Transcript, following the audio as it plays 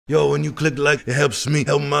Yo, when you click like, it helps me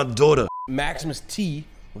help my daughter. Maximus T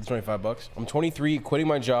with 25 bucks. I'm 23, quitting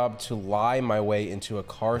my job to lie my way into a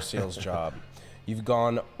car sales job. You've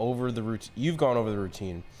gone over the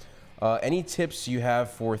routine. Any tips you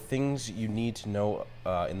have for things you need to know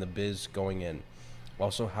in the biz going in?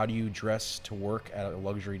 Also, how do you dress to work at a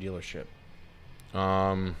luxury dealership?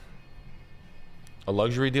 A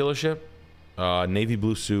luxury dealership, navy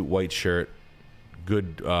blue suit, white shirt,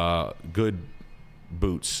 good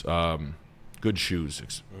boots, good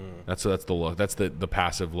shoes. That's the look. That's the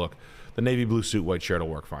passive look. The navy blue suit, white shirt will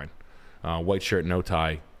work fine. White shirt, no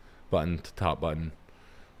tie, button to top button.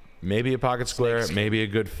 Maybe a pocket square, maybe a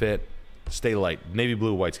good fit. Stay light. Navy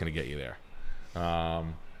blue, white's gonna get you there.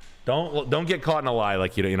 Don't get caught in a lie,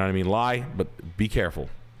 like you know what I mean. Lie, but be careful.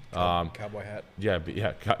 Cowboy hat. Yeah.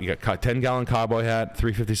 You got 10-gallon cowboy hat,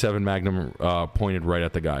 357 Magnum pointed right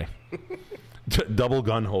at the guy. Double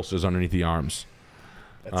gun holsters underneath the arms.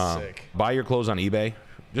 That's sick. Buy your clothes on eBay.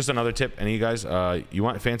 Just another tip, any of you guys, you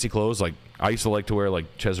want fancy clothes? Like I used to like to wear like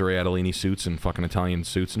Cesare Adelini suits and fucking Italian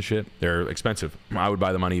suits and shit. They're expensive. I would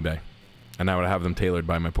buy them on eBay, and I would have them tailored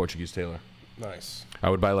by my Portuguese tailor. Nice.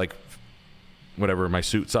 I would buy like whatever my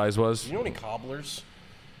suit size was. You know any cobblers?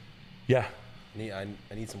 Yeah. I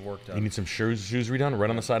need some work done. You need some shoes redone?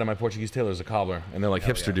 Right on the side of my Portuguese tailor is a cobbler, and they're like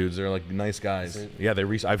hipster dudes. They're like nice guys. Yeah,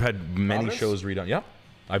 I've had many shows redone. Yep.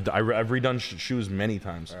 I've redone shoes many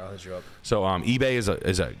times. All right, I'll hit you up. So eBay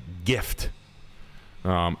is a gift.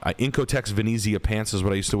 Incotex Venezia pants is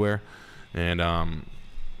what I used to wear, and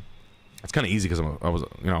it's kind of easy because I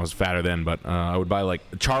was fatter then. But I would buy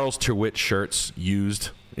like Charles Terwitt shirts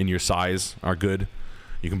used in your size are good.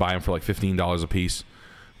 You can buy them for like $15 a piece.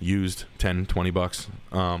 Used 10, 20 bucks.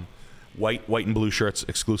 White and blue shirts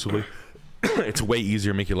exclusively. It's way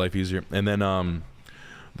easier, make your life easier. And then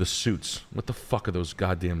the suits. What the fuck are those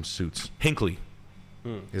goddamn suits? Hinckley.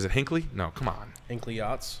 Is it Hinckley? No, come on. Hinckley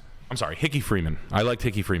Yachts. I'm sorry, Hickey Freeman. I liked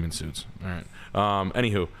Hickey Freeman suits. All right.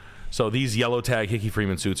 Anywho, so these yellow tag Hickey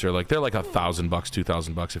Freeman suits are like they're like $1,000,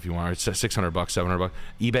 $2,000 if you want. It's $600, $700.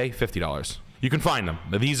 eBay, $50. You can find them.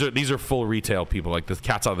 These are full retail people. Like the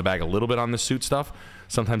cat's out of the bag a little bit on the suit stuff.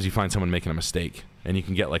 Sometimes you find someone making a mistake, and you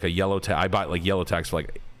can get like a yellow tag. I bought like yellow tags for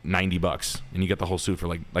like $90, and you get the whole suit for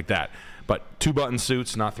like that. But 2-button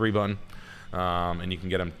suits, not 3-button, and you can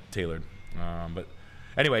get them tailored. But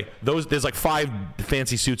anyway, there's like 5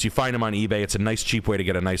 fancy suits. You find them on eBay. It's a nice cheap way to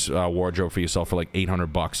get a nice wardrobe for yourself for like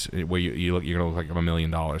 $800, where you're gonna look like $1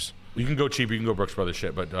 million. You can go cheap. You can go Brooks Brothers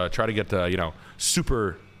shit, but try to get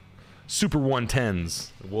super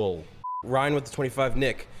 110s wool. Ryan with the 25.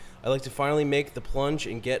 Nick, I'd like to finally make the plunge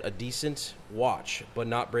and get a decent watch, but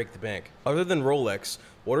not break the bank. Other than Rolex,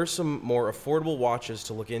 what are some more affordable watches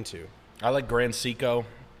to look into? I like Grand Seiko.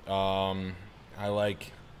 I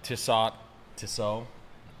like Tissot.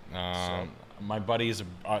 My buddies,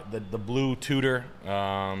 the blue Tudor.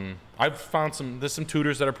 I've found there's some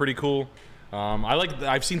Tudors that are pretty cool.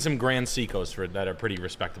 I've seen some Grand Seikos that are pretty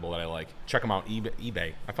respectable that I like. Check them out,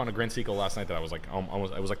 eBay. I found a Grand Seiko last night that I was like,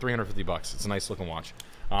 it was like $350. It's a nice looking watch.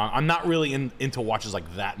 I'm not really into watches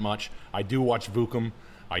like that much. I do watch Vucom.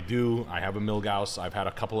 I have a Milgauss. I've had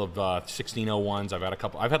a couple of 1601s.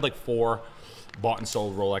 I've had like 4 bought and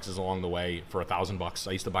sold Rolexes along the way for $1,000.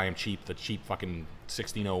 I used to buy them cheap, the cheap fucking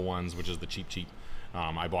 1601s, which is the cheap.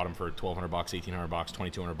 I bought them for $1,200, $1,800,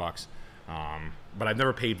 $2,200. But I've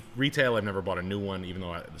never paid retail. I've never bought a new one, even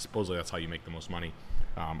though supposedly that's how you make the most money.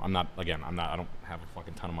 I don't have a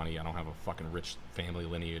fucking ton of money. I don't have a fucking rich family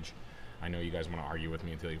lineage. I know you guys want to argue with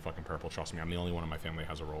me until you fucking purple. Trust me, I'm the only one in my family that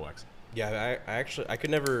has a Rolex. Yeah, I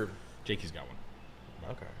could never. Jakey's got one.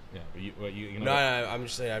 Okay. Yeah, but you know. No, I'm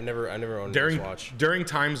just saying I've never owned this watch. During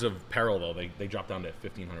times of peril, though, they dropped down to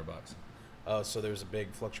 $1,500. Oh, so there was a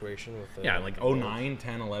big fluctuation with the... Yeah, like 09,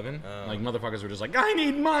 10, 11. Like, motherfuckers were just like, I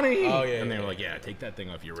need money! Oh, yeah. And they were like, yeah, take that thing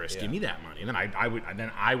off your wrist. Give me that money. And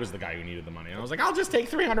then I was the guy who needed the money. And I was like, I'll just take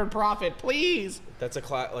 300 profit, please! That's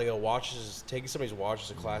a watch taking somebody's watch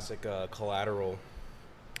is a classic collateral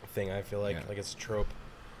thing, I feel like. Yeah. Like, it's a trope.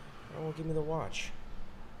 Oh, give me the watch.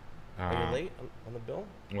 Are you late on the bill?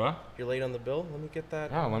 What? You're late on the bill? Let me get that.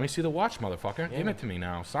 Oh, let me see the watch, motherfucker. Yeah. Give it to me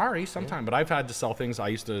now. Sorry, sometime. Yeah. But I've had to sell things. I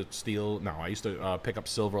used to pick up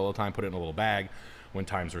silver all the time, put it in a little bag. When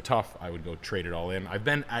times were tough, I would go trade it all in. I've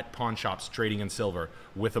been at pawn shops trading in silver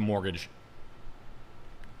with a mortgage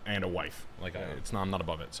and a wife. Like, I'm not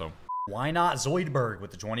above it, so. Why not Zoidberg with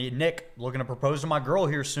the 20? Nick, looking to propose to my girl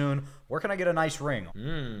here soon. Where can I get a nice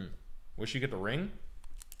ring? Wish you get the ring?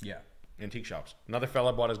 Yeah. Antique shops. Another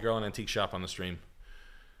fella bought his girl an antique shop on the stream.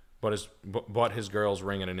 Bought his girl's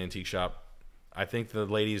ring at an antique shop. I think the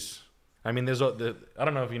ladies. I mean, I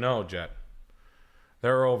don't know if you know, Jet.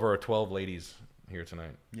 There are over 12 ladies here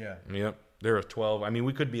tonight. Yeah. Yep. There are 12. I mean,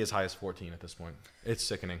 we could be as high as 14 at this point. It's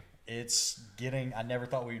sickening. It's getting. I never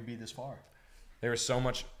thought we'd be this far. There are so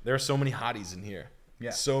many hotties in here.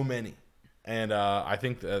 Yeah. So many. And I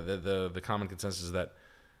think the common consensus is that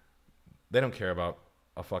they don't care about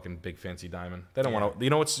a fucking big fancy diamond. They don't want to. You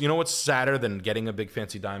know what's sadder than getting a big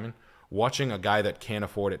fancy diamond? Watching a guy that can't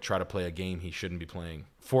afford it try to play a game he shouldn't be playing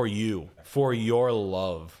for you, for your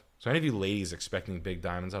love. So any of you ladies expecting big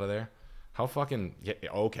diamonds out of there, how fucking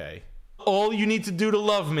okay. All you need to do to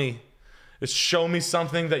love me is show me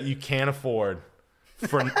something that you can't afford.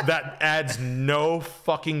 That adds no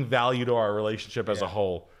fucking value to our relationship as a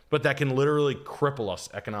whole, but that can literally cripple us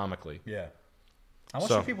economically. Yeah. How much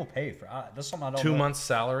do people pay for? That's something I don't 2 know. months'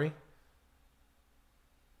 salary.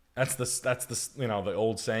 That's the the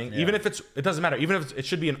old saying. Yeah. Even if it doesn't matter. Even if it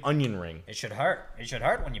should be an onion ring. It should hurt. It should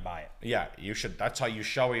hurt when you buy it. Yeah, you should. That's how you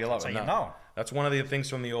show you love it. That's how you know. That's one of the things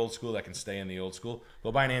from the old school that can stay in the old school.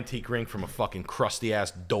 Go buy an antique ring from a fucking crusty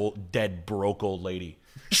ass, dead, broke old lady.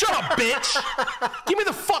 Shut up, bitch! Give me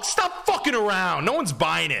the fuck. Stop fucking around. No one's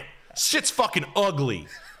buying it. Shit's fucking ugly.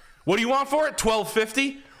 What do you want for it?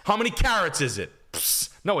 $12.50? How many carats is it? Psst.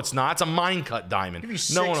 No, it's not. It's a mine cut diamond. Give you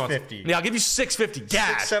 $6.50. Yeah, I'll give you $6.50.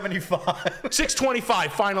 Gas. $6.75.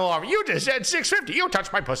 $6.25. Final offer. You just said $6.50. You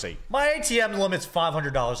touched my pussy. My ATM limit's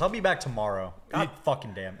 $500. I'll be back tomorrow. God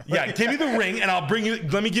fucking damn it. Yeah, give me the ring and I'll bring you.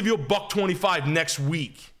 Let me give you $1.25 next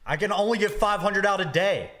week. I can only get 500 out a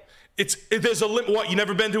day. There's a limit. What? You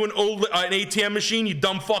never been to an ATM machine? You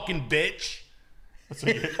dumb fucking bitch. So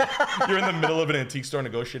you're in the middle of an antique store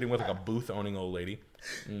negotiating with like a booth owning old lady.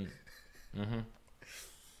 Mm-hmm.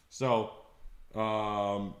 So,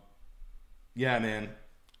 yeah, man.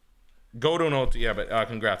 Go to an old. Yeah, but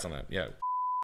congrats on that. Yeah,